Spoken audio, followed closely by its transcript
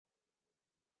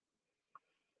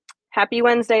Happy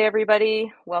Wednesday,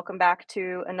 everybody. Welcome back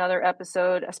to another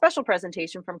episode, a special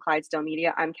presentation from Clydesdale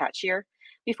Media. I'm Kat Shear.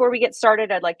 Before we get started,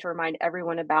 I'd like to remind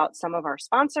everyone about some of our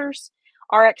sponsors.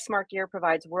 RX Smart Gear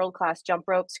provides world-class jump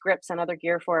ropes, grips, and other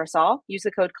gear for us all. Use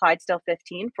the code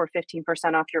Clydesdale15 for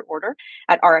 15% off your order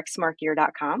at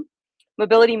rxsmartgear.com.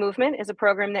 Mobility Movement is a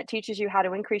program that teaches you how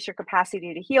to increase your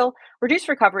capacity to heal, reduce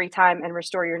recovery time, and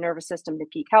restore your nervous system to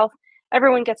peak health.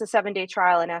 Everyone gets a 7-day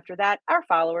trial, and after that, our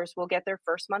followers will get their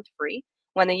first month free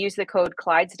when they use the code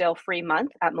Clydesdale Free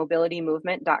Month at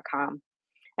mobilitymovement.com.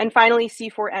 And finally,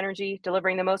 C4 Energy,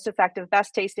 delivering the most effective,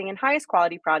 best tasting, and highest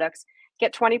quality products.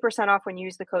 Get 20% off when you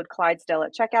use the code Clydesdale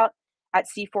at checkout at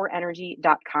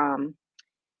c4energy.com.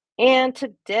 And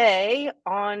today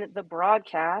on the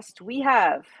broadcast, we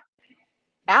have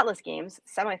Atlas Games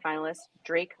semifinalist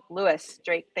Drake Lewis.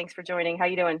 Drake, thanks for joining. How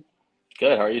you doing?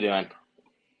 Good. How are you doing?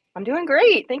 I'm doing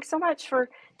great. Thanks so much for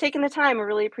taking the time. I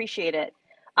really appreciate it.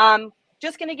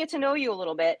 Just going to get to know you a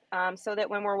little bit so that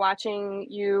when we're watching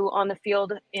you on the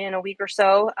field in a week or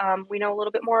so, we know a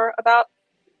little bit more about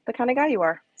the kind of guy you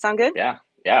are. Sound good? Yeah,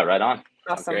 right on.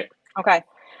 Awesome. Great. Okay.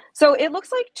 So it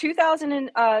looks like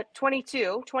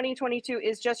 2022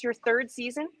 is just your third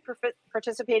season for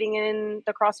participating in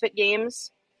the CrossFit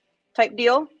Games type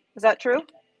deal. Is that true?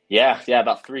 Yeah,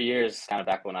 about 3 years, kind of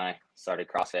back when I started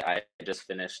CrossFit. I just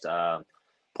finished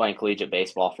playing collegiate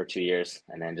baseball for 2 years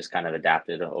and then just kind of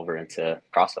adapted over into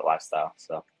CrossFit lifestyle.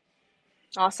 So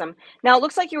awesome. Now it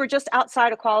looks like you were just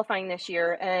outside of qualifying this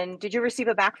year. And did you receive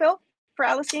a backfill for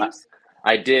Atlas Games?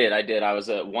 I did. I was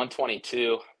at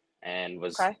 122 and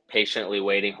was patiently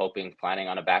waiting, planning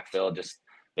on a backfill just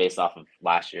based off of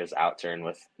last year's outturn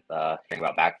with hearing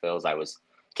about backfills. I was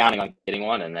counting on getting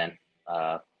one, and then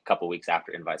a couple weeks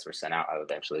after invites were sent out, I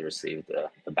eventually received the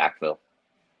backfill.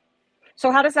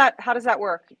 So how does that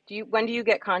work? When do you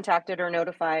get contacted or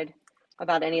notified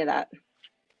about any of that?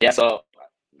 Yeah, so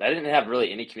I didn't have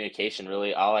really any communication.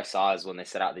 Really, all I saw is when they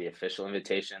set out the official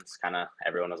invitations. Kind of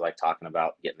everyone was like talking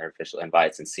about getting their official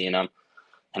invites and seeing them,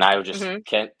 and I would just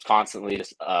constantly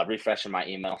just refreshing my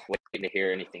email, waiting to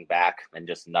hear anything back, and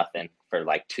just nothing for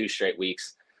like 2 straight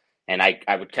weeks. And I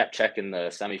would kept checking the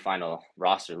semifinal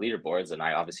roster leaderboards, and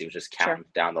I obviously was just counting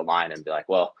down the line and be like,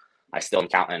 well, I still am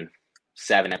counting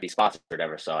 7 empty spots or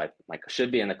whatever. So I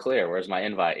should be in the clear. Where's my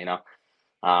invite? So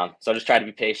I just tried to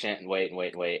be patient and wait.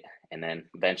 And then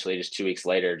eventually just 2 weeks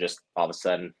later, just all of a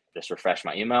sudden, just refreshed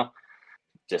my email,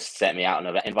 just sent me out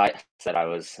an invite, said I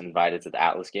was invited to the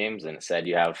Atlas Games, and it said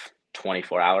you have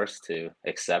 24 hours to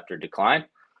accept or decline.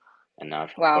 And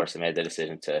of course I made the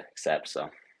decision to accept. So.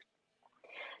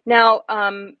 Now,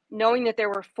 knowing that there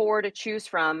were 4 to choose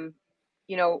from,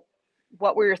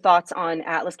 what were your thoughts on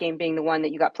Atlas Game being the one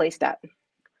that you got placed at?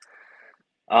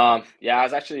 Yeah, I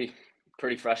was actually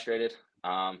pretty frustrated,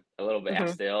 a little bit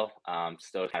still kind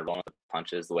of rolling with the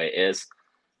punches the way it is.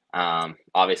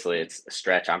 Obviously it's a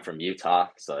stretch. I'm from Utah,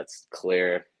 so it's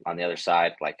clear on the other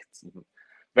side. It's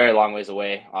very long ways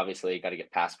away. Obviously you got to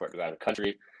get passport to go out of the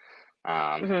country.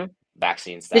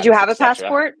 Vaccine status. Did you have a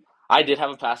passport? I did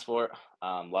have a passport,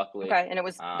 luckily. Okay, and it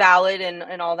was valid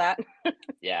and all that?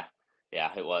 Yeah,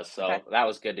 it was. So that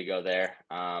was good to go there.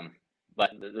 But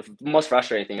the most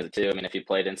frustrating thing is too, if you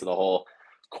played into the whole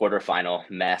quarterfinal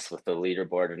mess with the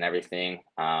leaderboard and everything,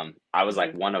 I was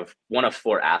like one of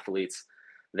 4 athletes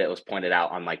that was pointed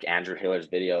out on Andrew Hiller's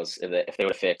videos. If they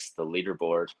would have fixed the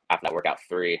leaderboard after that workout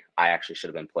 3, I actually should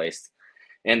have been placed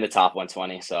in the top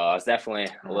 120. So I was definitely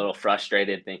a little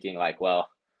frustrated, thinking well,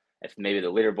 if maybe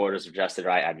the leaderboard was adjusted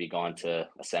right, I'd be going to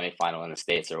a semifinal in the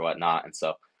States or whatnot. And so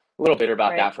a little bitter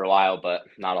about that for a while, but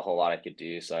not a whole lot I could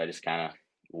do. So I just kind of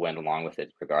went along with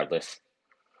it regardless.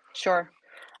 Sure.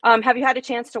 Have you had a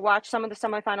chance to watch some of the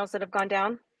semifinals that have gone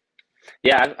down?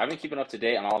 Yeah, I've been keeping up to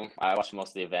date on all of them. I watched most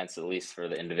of the events, at least for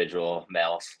the individual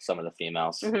males, some of the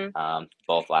females,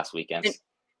 both last weekends.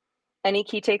 Any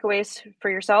key takeaways for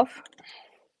yourself?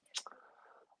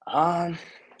 I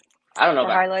don't know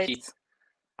about highlights.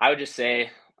 I would just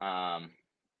say, I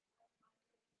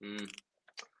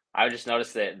would just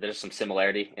notice that there's some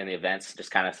similarity in the events,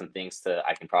 just kind of some things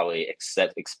I can probably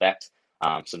expect.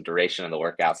 Some duration of the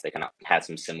workouts. They kind of had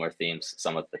some similar themes.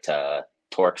 Some of the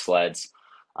torque sleds,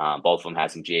 both of them had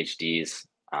some GHDs.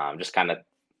 Just kind of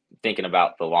thinking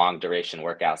about the long duration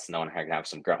workouts, knowing how I can have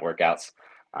some grunt workouts,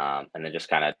 and then just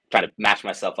kind of trying to match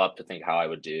myself up to think how I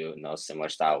would do in those similar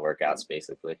style workouts,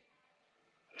 basically.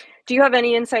 Do you have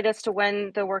any insight as to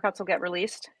when the workouts will get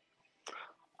released?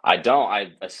 I don't.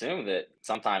 I assume that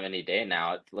sometime any day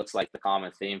now. It looks like the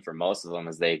common theme for most of them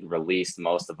is they released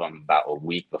most of them about a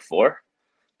week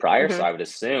prior. So I would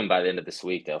assume by the end of this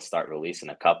week they'll start releasing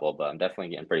a couple. But I'm definitely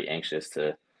getting pretty anxious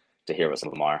to hear what some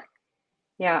of them are.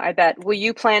 Yeah, I bet. Will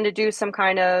you plan to do some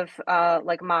kind of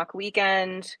like mock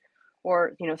weekend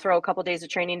or, throw a couple days of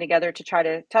training together to try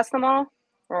to test them all?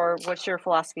 Or what's your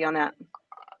philosophy on that?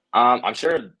 I'm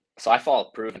sure. So I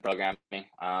follow PRVN programming. So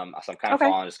I'm kind of Okay.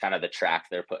 following just kind of the track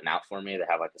they're putting out for me. They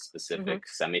have like a Mm-hmm. specific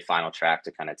semifinal track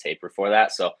to kind of taper for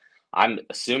that. So I'm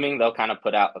assuming they'll kind of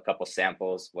put out a couple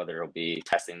samples, whether it'll be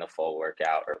testing the full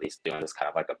workout or at least doing this kind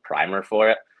of like a primer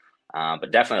for it. But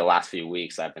definitely the last few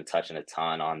weeks, I've been touching a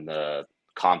ton on the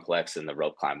complex and the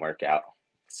rope climb workout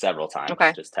several times,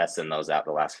 Okay. just testing those out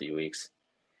the last few weeks.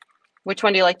 Which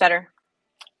one do you like better?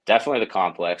 Definitely the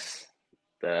complex.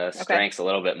 The Okay. strength's a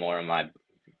little bit more in my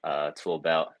tool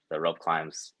belt. The rope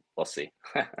climbs, we'll see.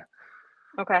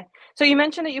 Okay. So you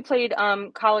mentioned that you played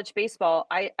college baseball.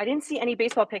 I didn't see any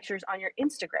baseball pictures on your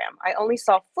Instagram. I only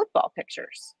saw football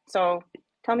pictures. So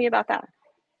tell me about that.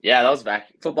 Yeah, that was back.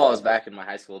 Football was back in my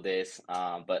high school days.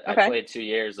 But I Okay. played 2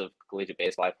 years of collegiate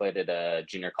baseball. I played at a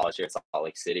junior college here at Salt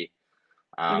Lake City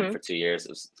Mm-hmm. for 2 years.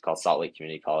 It's called Salt Lake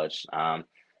Community College.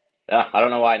 Yeah, I don't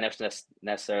know why I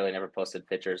necessarily never posted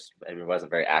pictures. Maybe I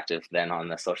wasn't very active then on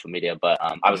the social media, but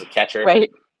I was a catcher Right.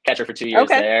 for 2 years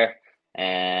Okay. there,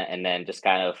 and then just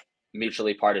kind of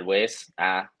mutually parted ways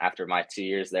after my 2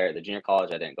 years there at the junior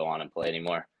college. I didn't go on and play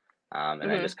anymore, and then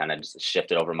Mm-hmm. just kind of just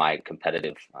shifted over my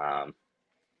competitive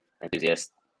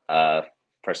enthusiast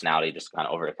personality just kind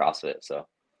of over to CrossFit. So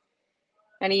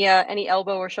Any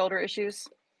elbow or shoulder issues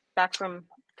back from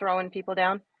throwing people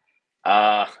down?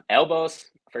 elbows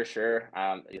for sure.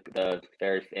 The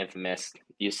very infamous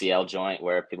UCL joint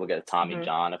where people get a Tommy Mm-hmm.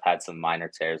 John. I've had some minor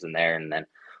tears in there, and then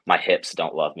my hips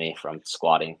don't love me from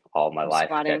squatting all my From life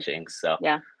squatting. catching. So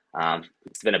Yeah.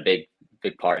 it's been a big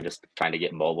part in just trying to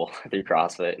get mobile through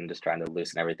CrossFit and just trying to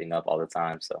loosen everything up all the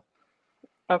time. So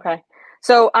Okay.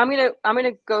 So I'm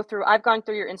gonna go through. I've gone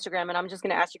through your Instagram, and I'm just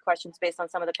gonna ask you questions based on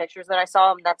some of the pictures that I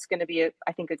saw. And that's gonna be,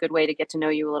 I think, a good way to get to know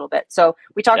you a little bit. So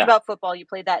we talked yeah, about football. You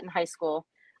played that in high school.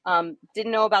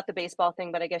 Didn't know about the baseball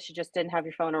thing, but I guess you just didn't have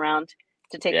your phone around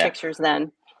to take yeah. pictures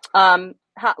then.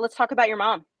 Let's talk about your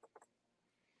mom.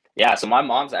 Yeah, so my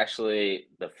mom's actually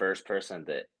the first person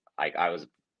that I was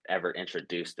ever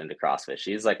introduced into CrossFit.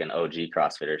 She's like an OG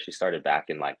CrossFitter. She started back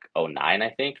in like '09,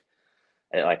 I think,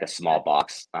 at like a small Okay.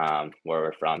 box where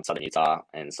we're from, Southern Utah.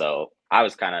 And so I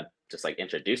was kind of just like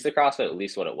introduced to CrossFit, at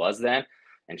least what it was then.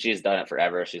 And she's done it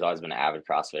forever. She's always been an avid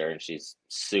CrossFitter, and she's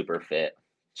super fit.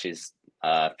 She's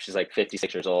like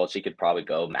 56 years old. She could probably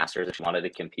go masters if she wanted to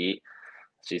compete.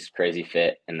 She's crazy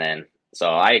fit. And then so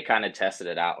I kind of tested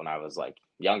it out when I was like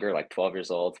younger, like 12 years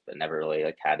old, but never really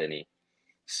like had any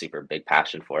super big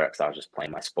passion for it because I was just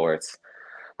playing my sports.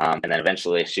 And then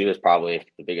eventually she was probably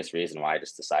the biggest reason why I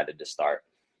just decided to start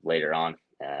later on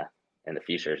in the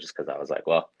future, just because I was like,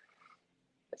 well,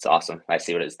 it's awesome. I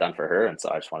see what it's done for her. And so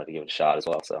I just wanted to give it a shot as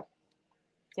well. So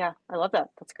Yeah, I love that.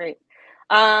 That's great.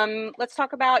 Let's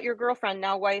talk about your girlfriend,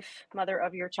 now wife, mother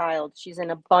of your child. She's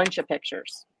in a bunch of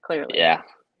pictures, clearly. yeah.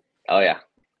 Oh yeah.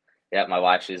 Yeah. My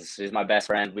wife, she's my best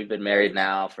friend. We've been married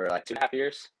now for like 2.5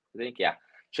 years, I think. Yeah.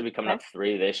 Should be coming Okay. up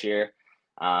 3 this year.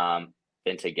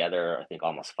 Been together, I think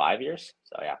almost 5 years.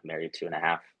 So yeah, married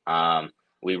 2.5.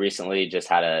 We recently just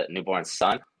had a newborn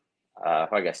son.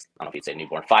 I guess I don't know if you'd say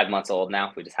newborn, 5 months old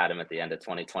now. We just had him at the end of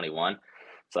 2021.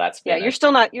 So that's Yeah, been you're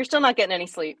still not getting any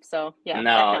sleep. So yeah, that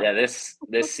no, yeah, counts.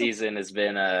 this season has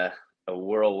been a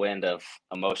whirlwind of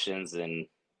emotions and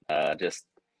just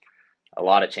a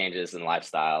lot of changes in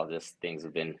lifestyle. Just things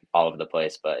have been all over the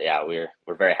place. But yeah, we're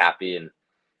very happy and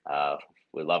uh,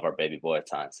 we love our baby boy a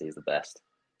ton. So he's the best.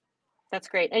 That's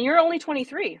great. And you're only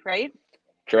 23, right?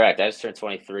 Correct. I just turned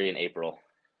 23 in April.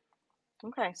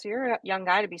 Okay, so you're a young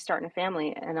guy to be starting a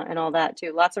family and all that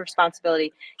too. Lots of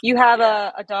responsibility. You have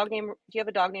Yeah. a dog named. Do you have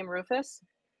a dog named Rufus?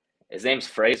 His name's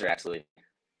Fraser, actually.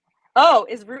 Oh,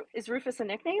 is Rufus a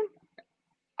nickname?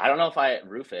 I don't know if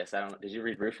Rufus. I don't. Did you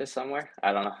read Rufus somewhere?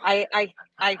 I don't know.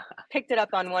 I picked it up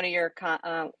on one of your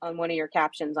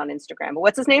captions on Instagram. But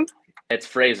what's his name? It's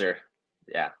Fraser.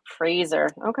 Yeah. Fraser.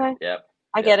 Okay, Yep.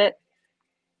 I Yep. get it.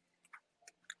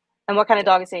 And what kind of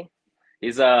Yeah. dog is he?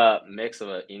 He's a mix of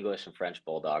an English and French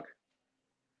bulldog.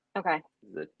 Okay.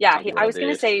 He's a Yeah, chunky I little was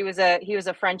gonna dude. say he was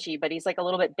a Frenchie, but he's like a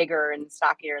little bit bigger and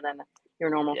stockier than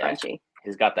your normal Yeah. Frenchie.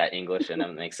 He's got that English in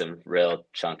him, makes him real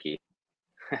chunky.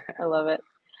 I love it.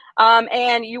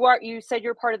 And you said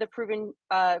you're part of the proven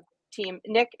team.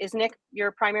 Is Nick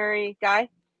your primary guy?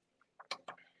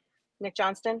 Nick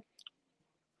Johnston?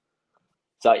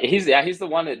 So he's the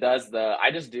one that does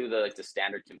I just do the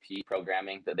standard compete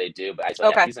programming that they do, but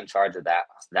Okay, he's in charge of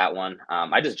that one.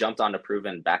 I just jumped on to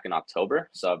Proven back in October,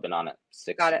 so I've been on it got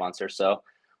six it. months or so.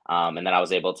 And then I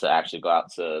was able to actually go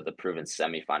out to the proven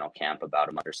semifinal camp about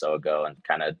a month or so ago and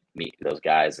kind of meet those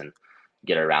guys and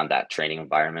get around that training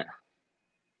environment.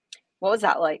 What was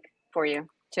that like for you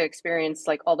to experience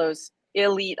like all those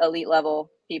elite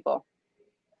level people?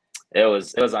 It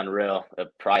was unreal, a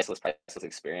priceless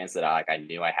experience that I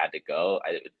knew I had to go.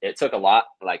 It took a lot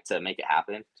like to make it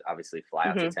happen. To obviously fly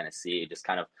out to Tennessee. Just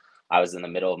kind of, I was in the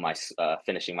middle of my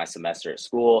finishing my semester at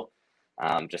school.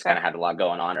 Just kind of had a lot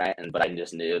going on, right? But I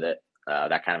just knew that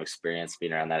that kind of experience,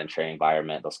 being around that in training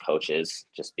environment, those coaches,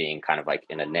 just being kind of like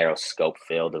in a narrow scope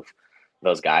field of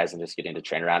those guys, and just getting to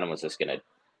train around them was just going to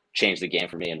change the game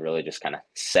for me, and really just kind of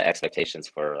set expectations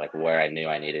for like where I knew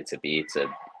I needed to be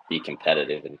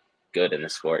competitive and good in the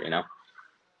sport, you know?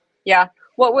 Yeah.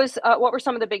 What were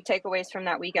some of the big takeaways from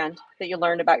that weekend that you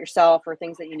learned about yourself, or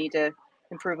things that you need to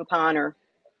improve upon or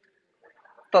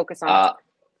focus on?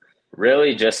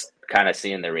 Really just kind of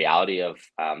seeing the reality of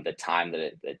the time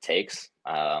that it takes,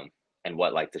 and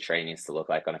what like the training needs to look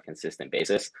like on a consistent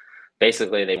basis.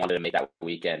 Basically, they wanted to make that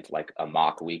weekend like a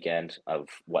mock weekend of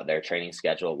what their training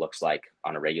schedule looks like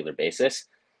on a regular basis,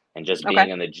 and just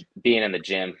Okay. being in the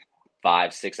gym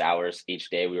 5-6 hours each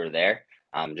day we were there.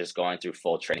 Just going through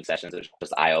full training sessions, it was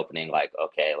just eye opening. Like,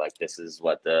 okay, like this is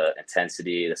what the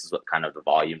intensity, this is what kind of the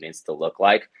volume needs to look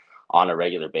like on a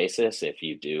regular basis if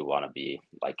you do want to be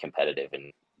like competitive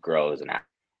and grow as an athlete.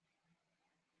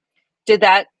 Did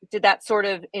that sort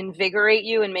of invigorate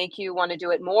you and make you want to do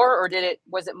it more, or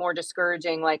was it more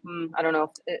discouraging? Like, I don't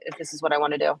know if this is what I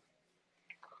want to do.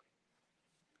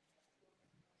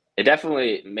 It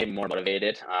definitely made me more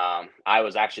motivated. I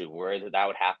was actually worried that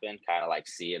would happen, kind of like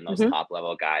seeing those top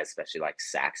level guys, especially like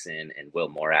Saxon and Will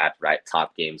Morad, right?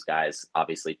 Top games guys,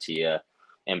 obviously Tia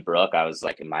and Brooke. I was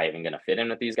like, am I even going to fit in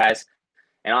with these guys?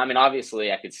 And I mean,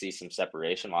 obviously I could see some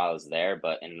separation while I was there,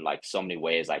 but in like so many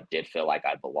ways, I did feel like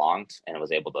I belonged and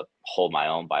was able to hold my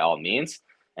own by all means.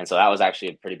 And so that was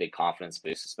actually a pretty big confidence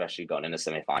boost, especially going into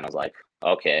semifinals. Like,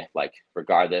 okay, like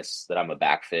regardless that I'm a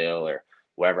backfill or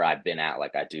wherever I've been at,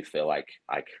 like I do feel like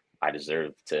I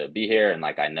deserve to be here, and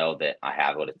like I know that I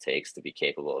have what it takes to be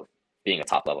capable of being a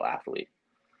top level athlete.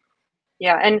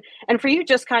 Yeah, and for you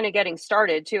just kind of getting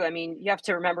started too. I mean, you have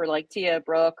to remember like Tia,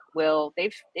 Brooke, Will,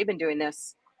 they've been doing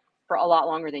this for a lot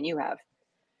longer than you have.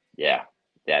 Yeah.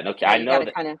 No, Yeah, I you got know to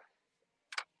that. kind of.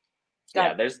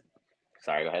 Yeah,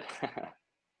 sorry, go ahead.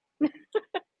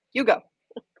 You go.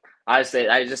 I say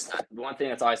one thing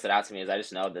that's always stood out to me is I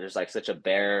just know that there's like such a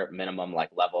bare minimum like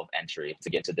level of entry to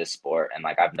get to this sport, and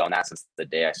like I've known that since the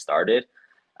day I started,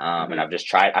 and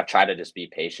I've tried to just be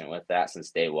patient with that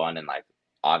since day one, and like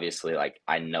obviously like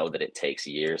I know that it takes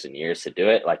years and years to do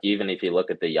it. Like even if you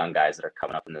look at the young guys that are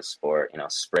coming up in this sport, you know,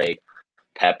 Sprague,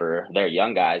 Pepper, they're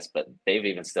young guys, but they've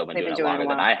even still been They've doing been it doing it longer a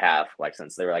than while, I have, like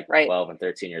since they were like right? 12 and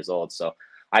 13 years old. So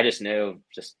I just knew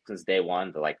just since day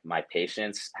one that like my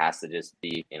patience has to just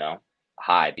be, you know,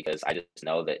 high, because I just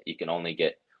know that you can only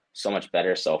get so much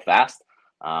better so fast.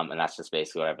 And that's just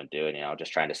basically what I've been doing, you know,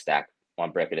 just trying to stack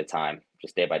one brick at a time,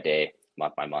 just day by day,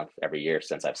 month by month, every year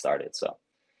since I've started. So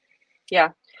Yeah.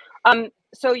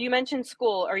 So you mentioned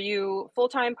school. Are you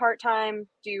full-time, part-time?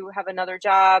 Do you have another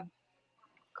job?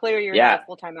 Clearly, you're not a yeah.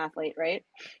 full-time athlete, right?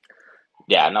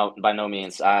 Yeah, no, by no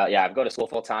means. Yeah, I go to school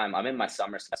full time. I'm in my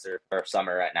summer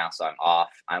right now, so I'm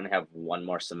off. I only have one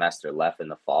more semester left in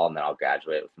the fall, and then I'll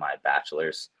graduate with my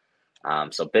bachelor's.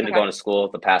 So been to Okay. going to school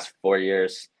the past 4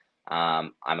 years.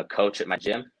 I'm a coach at my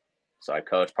gym, so I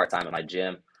coach part time at my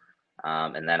gym,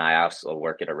 and then I also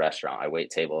work at a restaurant. I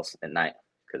wait tables at night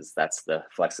because that's the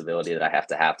flexibility that I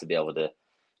have to be able to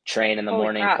train in the Holy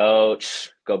morning, crap.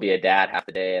 coach, go be a dad half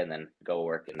the day, and then go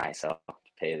work at night so I can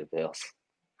pay the bills.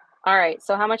 All right.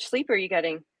 So how much sleep are you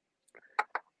getting?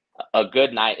 A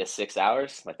good night is 6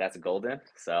 hours. Like that's golden.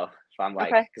 So if I'm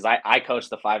like, Okay. because I coach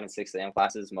the 5 and 6 a.m.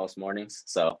 classes most mornings.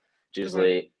 So it's hmm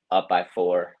usually up by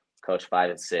 4, coach 5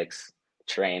 and 6,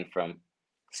 train from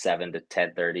 7 to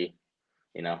 10:30,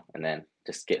 you know, and then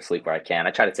just get sleep where I can.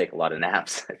 I try to take a lot of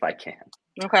naps if I can.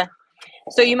 Okay.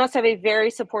 So you must have a very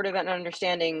supportive and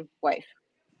understanding wife.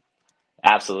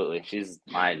 Absolutely. She's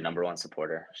my number one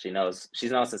supporter. She's known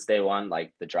since day one,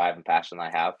 like the drive and passion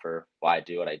I have for why I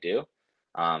do what I do.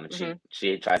 And hmm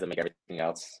she tries to make everything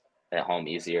else at home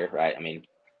easier, right? I mean,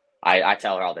 I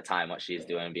tell her all the time what she's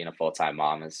doing. Being a full time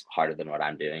mom is harder than what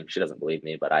I'm doing. She doesn't believe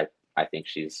me, but I think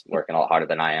she's working a lot harder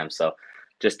than I am. So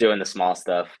just doing the small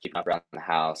stuff, keeping up around the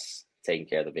house, taking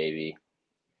care of the baby,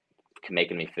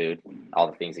 making me food,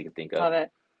 all the things you can think of. Love it.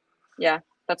 Yeah,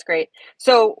 that's great.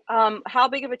 So how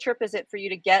big of a trip is it for you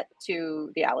to get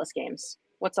to the Alice Games?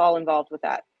 What's all involved with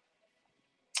that?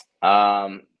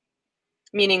 Um,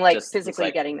 Meaning like just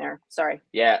physically getting there. Sorry.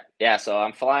 Yeah. So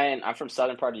I'm from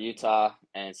southern part of Utah,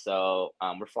 and so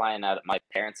we're flying out. My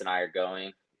parents and I are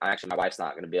going. Actually, my wife's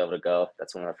not going to be able to go.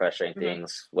 That's one of the frustrating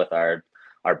things with our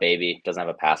baby. Doesn't have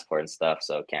a passport and stuff,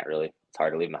 so can't really. It's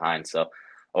hard to leave him behind. So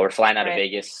we're flying out of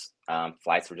Vegas.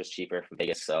 Flights were just cheaper from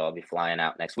Vegas, so I'll be flying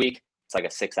out next week. It's like a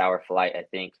 6-hour flight, I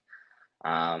think,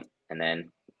 and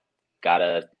then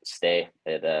gotta stay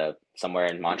at somewhere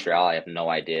in Montreal. I have no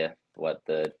idea what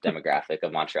the demographic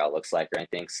of Montreal looks like or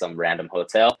anything. Some random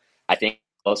hotel. I think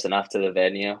close enough to the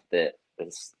venue that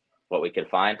is what we could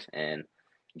find. And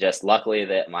just luckily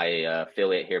that my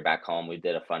affiliate here back home, we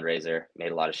did a fundraiser,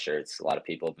 made a lot of shirts. A lot of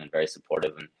people have been very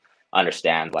supportive and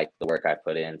understand like the work I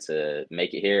put in to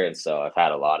make it here. And so I've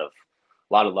had a lot of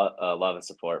love and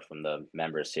support from the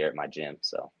members here at my gym.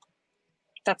 So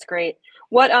that's great.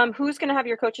 What who's going to have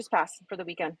your coach's pass for the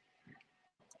weekend?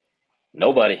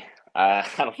 Nobody. I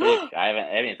don't think I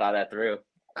haven't thought that through.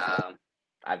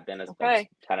 I've been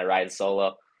kind of riding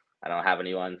solo. I don't have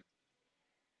anyone.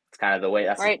 It's kind of the way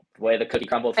the way the cookie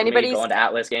crumbled for me going to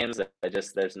Atlas games.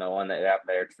 There's no one that out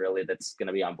there really that's going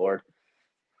to be on board.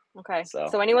 Okay.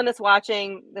 So anyone that's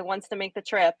watching that wants to make the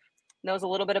trip, knows a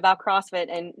little bit about CrossFit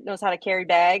and knows how to carry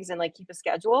bags and like keep a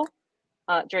schedule,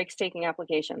 Drake's taking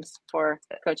applications for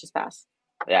coach's pass.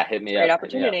 Yeah, hit me up. Great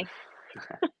opportunity.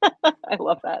 I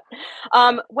love that.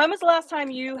 When was the last time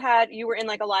you were in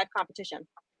like a live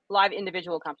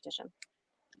individual competition?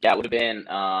 Yeah, it would have been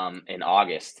in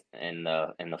August in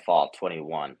the fall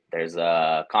 21. There's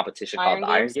a competition called the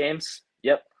Iron Games.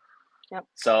 Yep.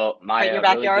 So my your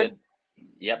backyard. Really good,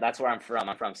 yep, that's where I'm from.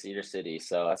 I'm from Cedar City,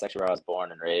 so that's actually where I was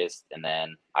born and raised. And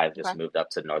then I've just moved up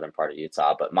to the northern part of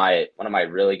Utah. But one of my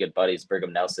really good buddies,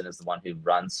 Brigham Nelson, is the one who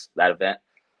runs that event.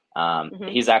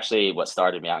 He's actually what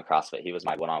started me out in CrossFit. He was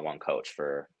my one-on-one coach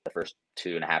for the first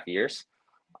 2.5 years,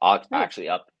 actually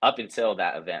up until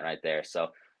that event right there. So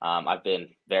I've been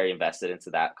very invested into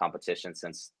that competition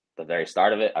since the very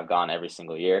start of it. I've gone every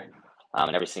single year.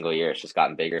 And every single year, it's just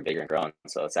gotten bigger and bigger and grown.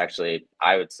 So it's actually,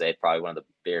 I would say, probably one of the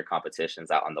bigger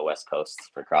competitions out on the West Coast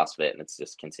for CrossFit, and it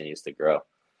just continues to grow.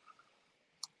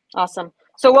 Awesome.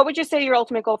 So what would you say your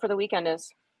ultimate goal for the weekend is?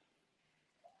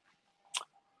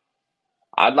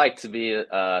 I'd like to be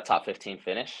a top 15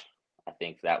 finish. I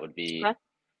think that would be,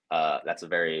 that's a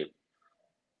very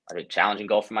challenging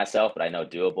goal for myself, but I know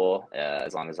doable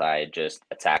as long as I just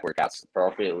attack workouts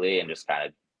appropriately and just kind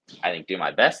of, I think, do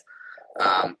my best.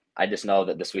 I just know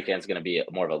that this weekend is going to be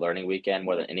more of a learning weekend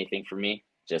more than anything for me.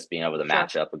 Just being able to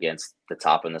match up against the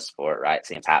top in the sport, right?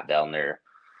 Seeing Pat Vellner,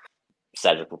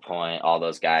 Cedric LaPointe, all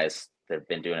those guys that have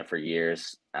been doing it for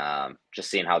years. Just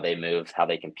seeing how they move, how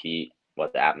they compete,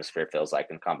 what the atmosphere feels like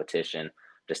in competition.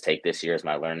 Just take this year as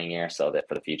my learning year so that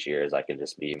for the future years I can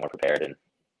just be more prepared and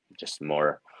just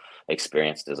more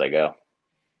experienced as I go.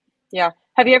 Yeah.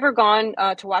 Have you ever gone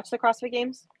to watch the CrossFit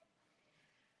Games?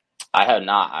 I have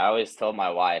not. I always told my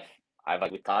wife,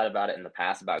 we thought about it in the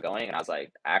past about going, and I was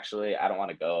like, actually, I don't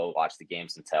want to go watch the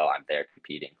games until I'm there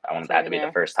competing. I want that to be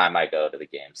the first time I go to the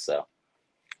games. So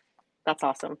that's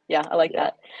awesome. Yeah, I like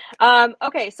that.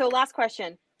 Okay, so last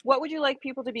question. What would you like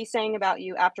people to be saying about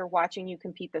you after watching you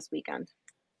compete this weekend?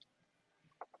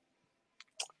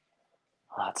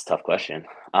 Oh, that's a tough question.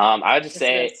 I would just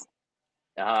say,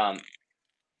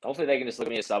 hopefully they can just look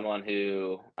at me as someone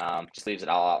who just leaves it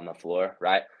all out on the floor,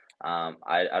 right?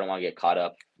 I don't want to get caught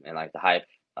up in like the hype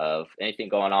of anything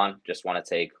going on. Just want to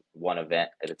take one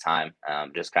event at a time.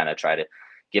 Just kind of try to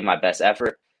give my best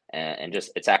effort and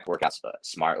just attack workouts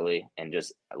smartly and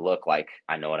just look like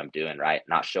I know what I'm doing, right?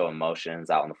 Not show emotions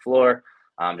out on the floor.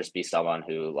 Just be someone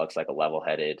who looks like a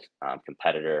level-headed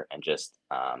competitor and just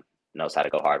knows how to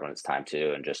go hard when it's time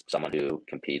to, and just someone who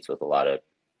competes with a lot of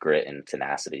grit and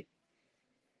tenacity.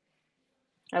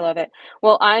 I love it.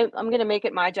 Well, I'm going to make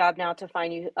it my job now to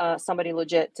find you somebody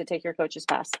legit to take your coach's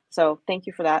pass. So thank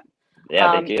you for that.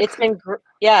 Yeah, thank you.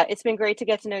 It's been great to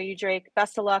get to know you, Drake.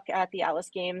 Best of luck at the Atlas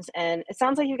Games. And it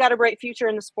sounds like you got a bright future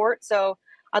in the sport. So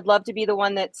I'd love to be the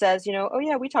one that says, oh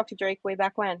yeah, we talked to Drake way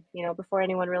back when, before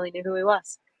anyone really knew who he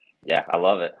was. Yeah, I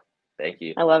love it. Thank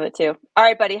you. I love it too. All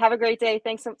right, buddy. Have a great day.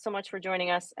 Thanks so much for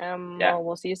joining us.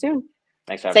 We'll see you soon.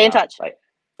 Thanks for having me. Stay in touch. Bye.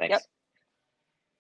 Thanks. Yep.